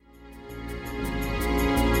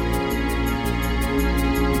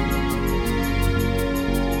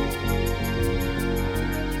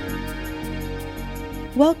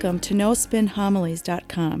Welcome to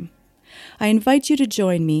nospinhomilies.com. I invite you to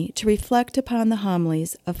join me to reflect upon the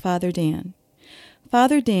homilies of Father Dan.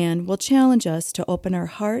 Father Dan will challenge us to open our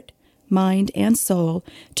heart, mind, and soul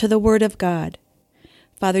to the Word of God.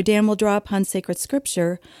 Father Dan will draw upon sacred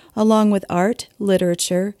scripture along with art,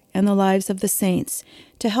 literature, and the lives of the saints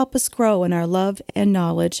to help us grow in our love and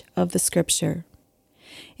knowledge of the scripture.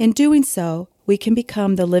 In doing so, we can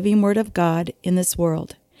become the living Word of God in this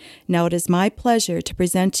world. Now it is my pleasure to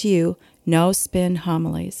present to you No Spin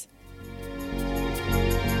Homilies.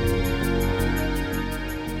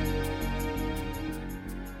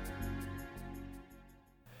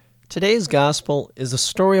 Today's gospel is a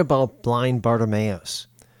story about blind Bartimaeus.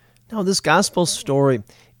 Now, this gospel story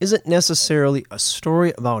isn't necessarily a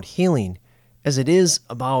story about healing, as it is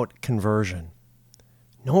about conversion.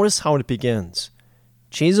 Notice how it begins.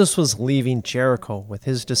 Jesus was leaving Jericho with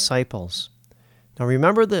his disciples. Now,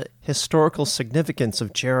 remember the historical significance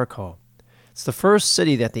of Jericho. It's the first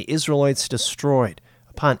city that the Israelites destroyed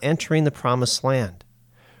upon entering the Promised Land.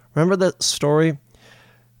 Remember that story?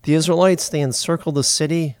 The Israelites, they encircle the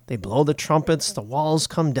city, they blow the trumpets, the walls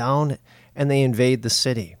come down, and they invade the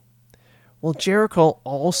city. Well, Jericho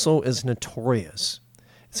also is notorious.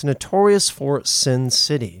 It's notorious for Sin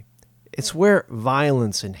City. It's where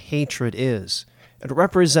violence and hatred is. It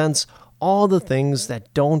represents all the things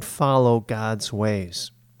that don't follow God's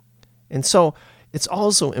ways. And so, it's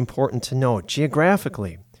also important to note,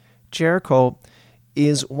 geographically, Jericho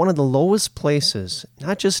is one of the lowest places,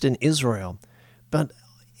 not just in Israel, but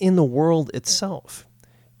in the world itself.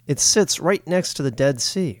 It sits right next to the Dead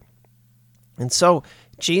Sea. And so,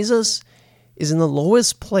 Jesus is in the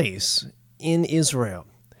lowest place in Israel.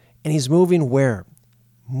 And he's moving where?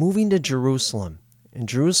 Moving to Jerusalem. And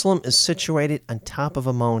Jerusalem is situated on top of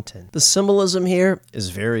a mountain. The symbolism here is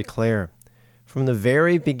very clear. From the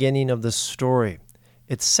very beginning of the story,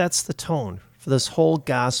 it sets the tone for this whole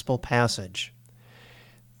gospel passage.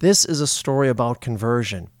 This is a story about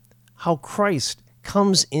conversion, how Christ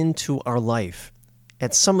comes into our life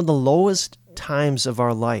at some of the lowest times of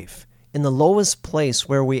our life, in the lowest place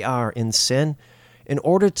where we are in sin, in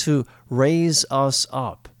order to raise us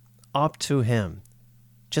up to him,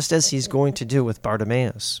 just as he's going to do with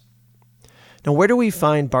Bartimaeus. Now, where do we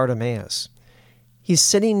find Bartimaeus? He's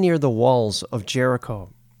sitting near the walls of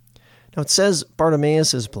Jericho. Now, it says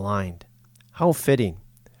Bartimaeus is blind. How fitting.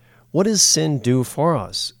 What does sin do for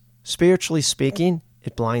us? Spiritually speaking,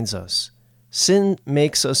 it blinds us. Sin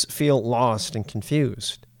makes us feel lost and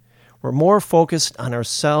confused. We're more focused on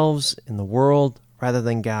ourselves and the world rather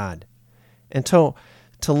than God. And to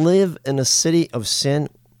live in a city of sin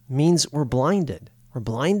means we're blinded. We're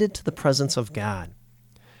blinded to the presence of God.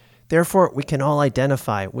 Therefore, we can all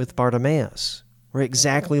identify with Bartimaeus. We're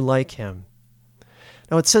exactly like him.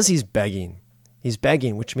 Now, it says he's begging. He's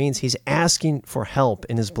begging, which means he's asking for help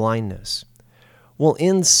in his blindness. Well,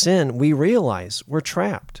 in sin, we realize we're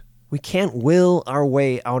trapped. We can't will our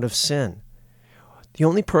way out of sin. The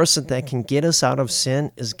only person that can get us out of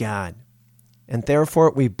sin is God. And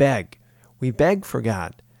therefore, we beg. We beg for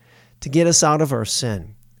God to get us out of our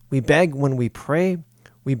sin. We beg when we pray.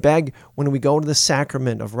 We beg when we go to the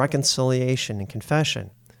sacrament of reconciliation and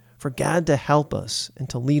confession for God to help us and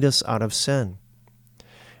to lead us out of sin.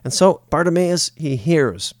 And so Bartimaeus, he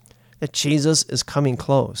hears that Jesus is coming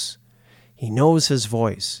close. He knows his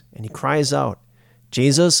voice, and he cries out,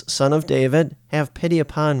 "Jesus, Son of David, have pity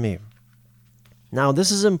upon me." Now,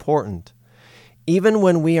 this is important. Even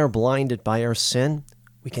when we are blinded by our sin,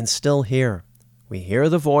 we can still hear. We hear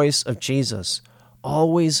the voice of Jesus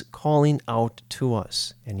always calling out to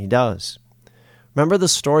us, and he does. Remember the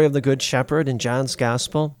story of the Good Shepherd in John's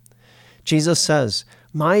Gospel? Jesus says,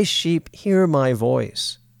 "My sheep hear my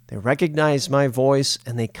voice. They recognize my voice,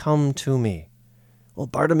 and they come to me." Well,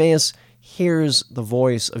 Bartimaeus hears the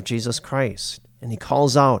voice of Jesus Christ, and he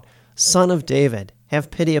calls out, "Son of David,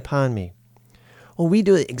 have pity upon me." Well, we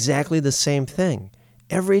do exactly the same thing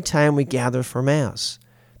every time we gather for Mass.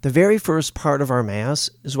 The very first part of our Mass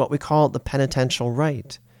is what we call the penitential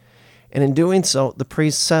rite. And in doing so, the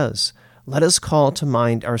priest says, "Let us call to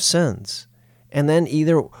mind our sins." And then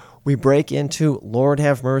either we break into "Lord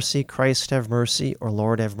have mercy, Christ have mercy," or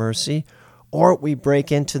 "Lord have mercy," or we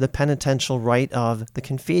break into the penitential rite of the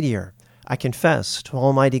Confiteor. "I confess to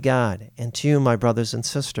Almighty God and to you, my brothers and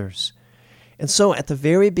sisters." And so at the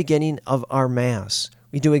very beginning of our Mass,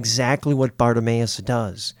 we do exactly what Bartimaeus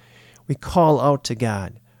does. We call out to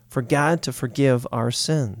God for God to forgive our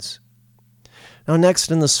sins. Now,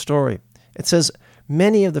 next in the story, it says,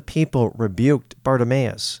 many of the people rebuked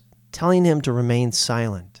Bartimaeus, telling him to remain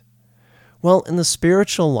silent. Well, in the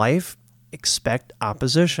spiritual life, expect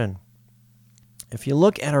opposition. If you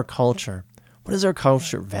look at our culture, what does our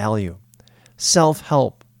culture value?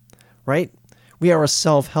 Self-help, right? We are a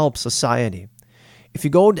self-help society. If you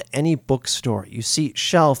go to any bookstore, you see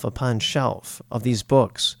shelf upon shelf of these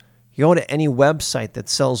books. You go to any website that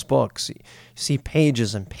sells books, you see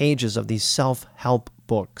pages and pages of these self-help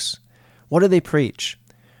books. What do they preach?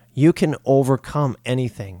 You can overcome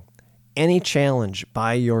anything, any challenge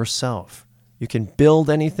by yourself. You can build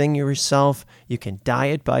anything yourself. You can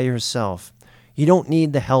diet by yourself. You don't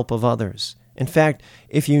need the help of others. In fact,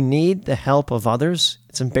 if you need the help of others,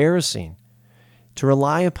 it's embarrassing to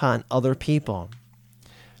rely upon other people.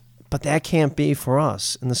 But that can't be for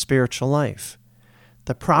us in the spiritual life.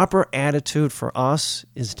 The proper attitude for us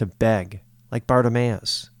is to beg, like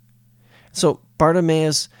Bartimaeus. So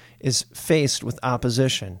Bartimaeus is faced with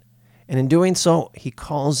opposition, and in doing so, he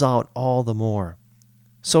calls out all the more.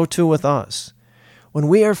 So too with us. When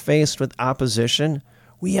we are faced with opposition,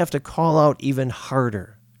 we have to call out even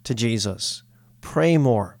harder to Jesus. Pray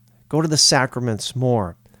more. Go to the sacraments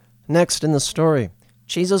more. Next in the story,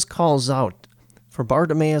 Jesus calls out for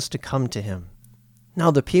Bartimaeus to come to him.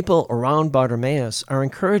 Now the people around Bartimaeus are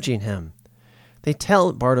encouraging him. They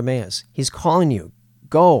tell Bartimaeus, he's calling you.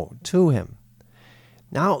 Go to him.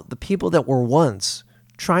 Now the people that were once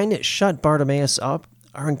trying to shut Bartimaeus up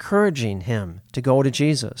are encouraging him to go to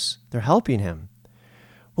Jesus. They're helping him.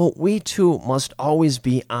 Well, we too must always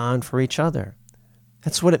be on for each other.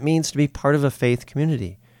 That's what it means to be part of a faith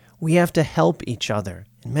community. We have to help each other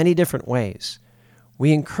in many different ways.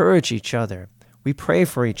 We encourage each other. We pray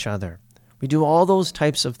for each other. We do all those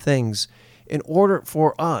types of things in order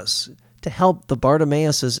for us to help the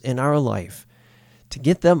Bartimaeuses in our life, to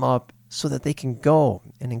get them up so that they can go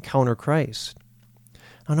and encounter Christ.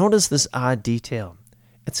 Now notice this odd detail.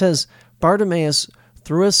 It says, Bartimaeus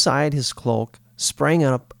threw aside his cloak, sprang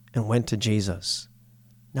up, and went to Jesus.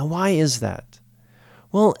 Now why is that?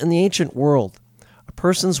 Well, in the ancient world, a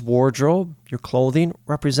person's wardrobe, your clothing,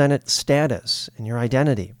 represented status and your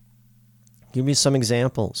identity. I'll give you some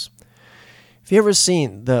examples. Have you ever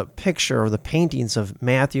seen the picture or the paintings of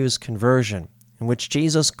Matthew's conversion, in which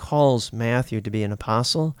Jesus calls Matthew to be an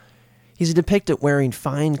apostle? He's depicted wearing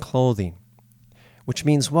fine clothing, which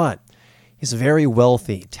means what? He's a very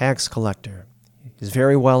wealthy tax collector. He's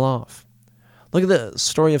very well off. Look at the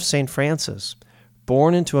story of St. Francis,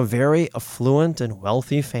 born into a very affluent and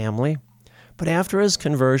wealthy family, but after his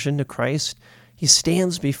conversion to Christ, he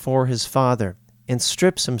stands before his Father and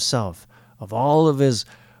strips himself of all of his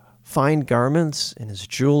fine garments and his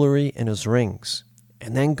jewelry and his rings,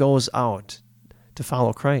 and then goes out to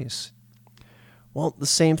follow Christ. Well, the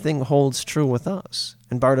same thing holds true with us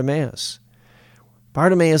and Bartimaeus.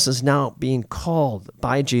 Bartimaeus is now being called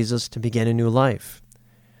by Jesus to begin a new life.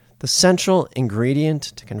 The central ingredient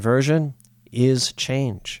to conversion is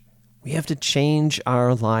change. We have to change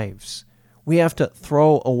our lives. We have to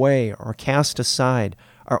throw away or cast aside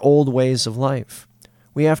our old ways of life.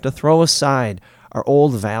 We have to throw aside our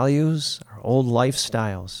old values, our old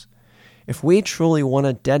lifestyles. If we truly want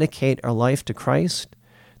to dedicate our life to Christ,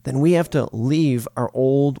 then we have to leave our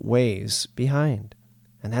old ways behind.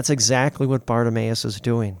 And that's exactly what Bartimaeus is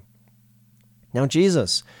doing. Now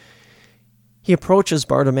Jesus, he approaches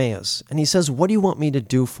Bartimaeus and he says, "What do you want me to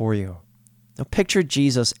do for you?" Now picture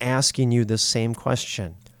Jesus asking you this same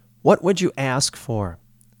question. What would you ask for?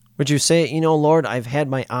 Would you say, Lord, I've had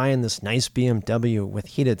my eye on this nice BMW with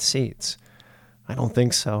heated seats? I don't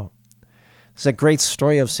think so. There's a great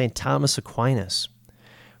story of St. Thomas Aquinas.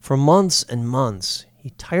 For months and months,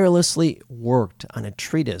 he tirelessly worked on a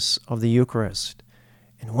treatise of the Eucharist.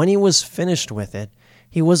 And when he was finished with it,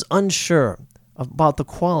 he was unsure about the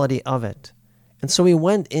quality of it. And so he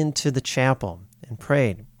went into the chapel and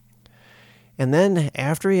prayed. And then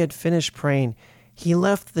after he had finished praying, he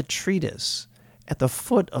left the treatise at the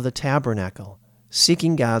foot of the tabernacle,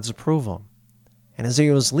 seeking God's approval. And as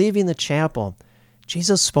he was leaving the chapel,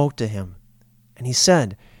 Jesus spoke to him, and he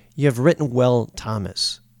said, "You have written well,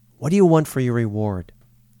 Thomas. What do you want for your reward?"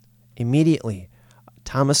 Immediately,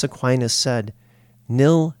 Thomas Aquinas said,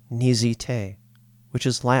 "Nil nisi te," which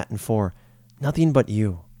is Latin for nothing but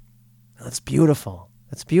you. Now, that's beautiful.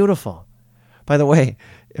 That's beautiful. By the way,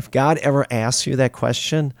 if God ever asks you that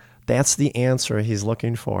question, that's the answer he's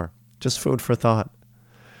looking for. Just food for thought.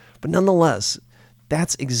 But nonetheless,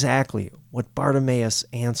 that's exactly what Bartimaeus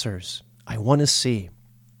answers. I want to see.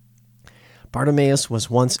 Bartimaeus was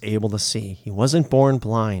once able to see. He wasn't born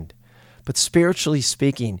blind. But spiritually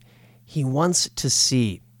speaking, he wants to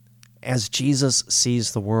see as Jesus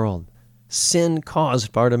sees the world. Sin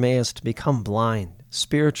caused Bartimaeus to become blind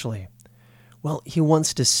spiritually. Well, he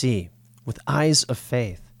wants to see with eyes of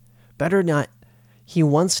faith. Better not, he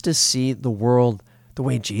wants to see the world the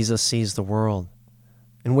way Jesus sees the world,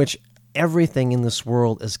 in which everything in this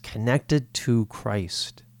world is connected to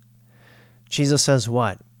Christ. Jesus says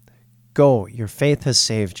what? Go, your faith has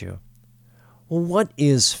saved you. Well, what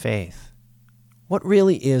is faith? What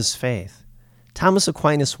really is faith? Thomas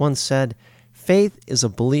Aquinas once said, faith is a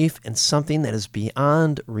belief in something that is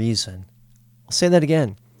beyond reason. I'll say that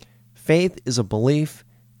again. Faith is a belief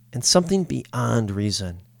in something beyond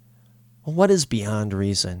reason. Well, what is beyond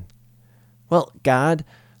reason? Well, God,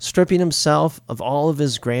 stripping himself of all of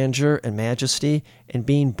his grandeur and majesty and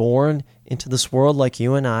being born into this world like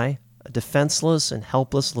you and I, a defenseless and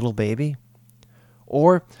helpless little baby.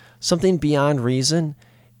 Or something beyond reason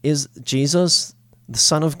is Jesus, the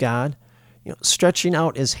Son of God, stretching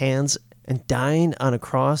out his hands and dying on a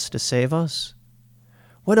cross to save us.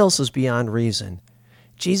 What else is beyond reason?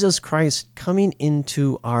 Jesus Christ coming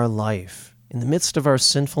into our life in the midst of our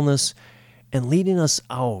sinfulness and leading us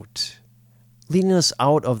out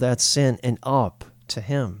of that sin and up to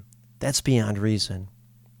him. That's beyond reason.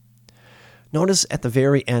 Notice at the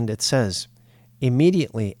very end it says,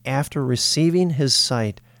 immediately after receiving his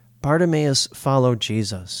sight, Bartimaeus followed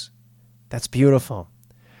Jesus. That's beautiful.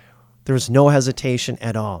 There's no hesitation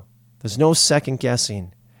at all. There's no second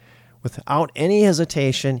guessing. Without any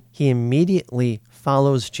hesitation, he immediately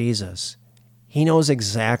follows Jesus. He knows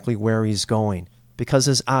exactly where he's going because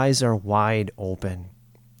his eyes are wide open.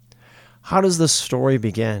 How does this story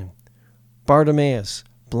begin? Bartimaeus,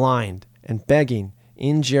 blind and begging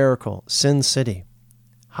in Jericho, Sin City.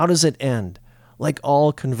 How does it end? Like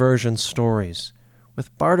all conversion stories.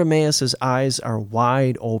 With Bartimaeus, his eyes are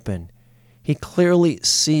wide open. He clearly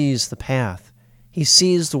sees the path. He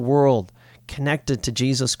sees the world connected to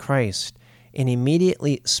Jesus Christ and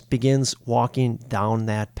immediately begins walking down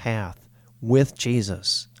that path with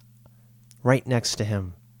Jesus, right next to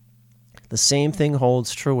him. The same thing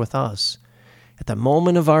holds true with us. At the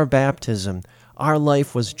moment of our baptism, our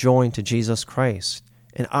life was joined to Jesus Christ,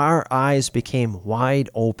 and our eyes became wide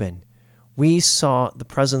open. We saw the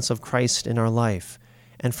presence of Christ in our life,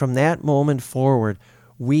 and from that moment forward,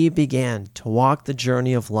 we began to walk the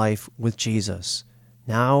journey of life with Jesus,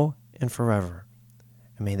 now and forever.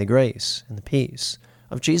 And may the grace and the peace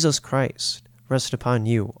of Jesus Christ rest upon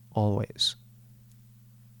you always.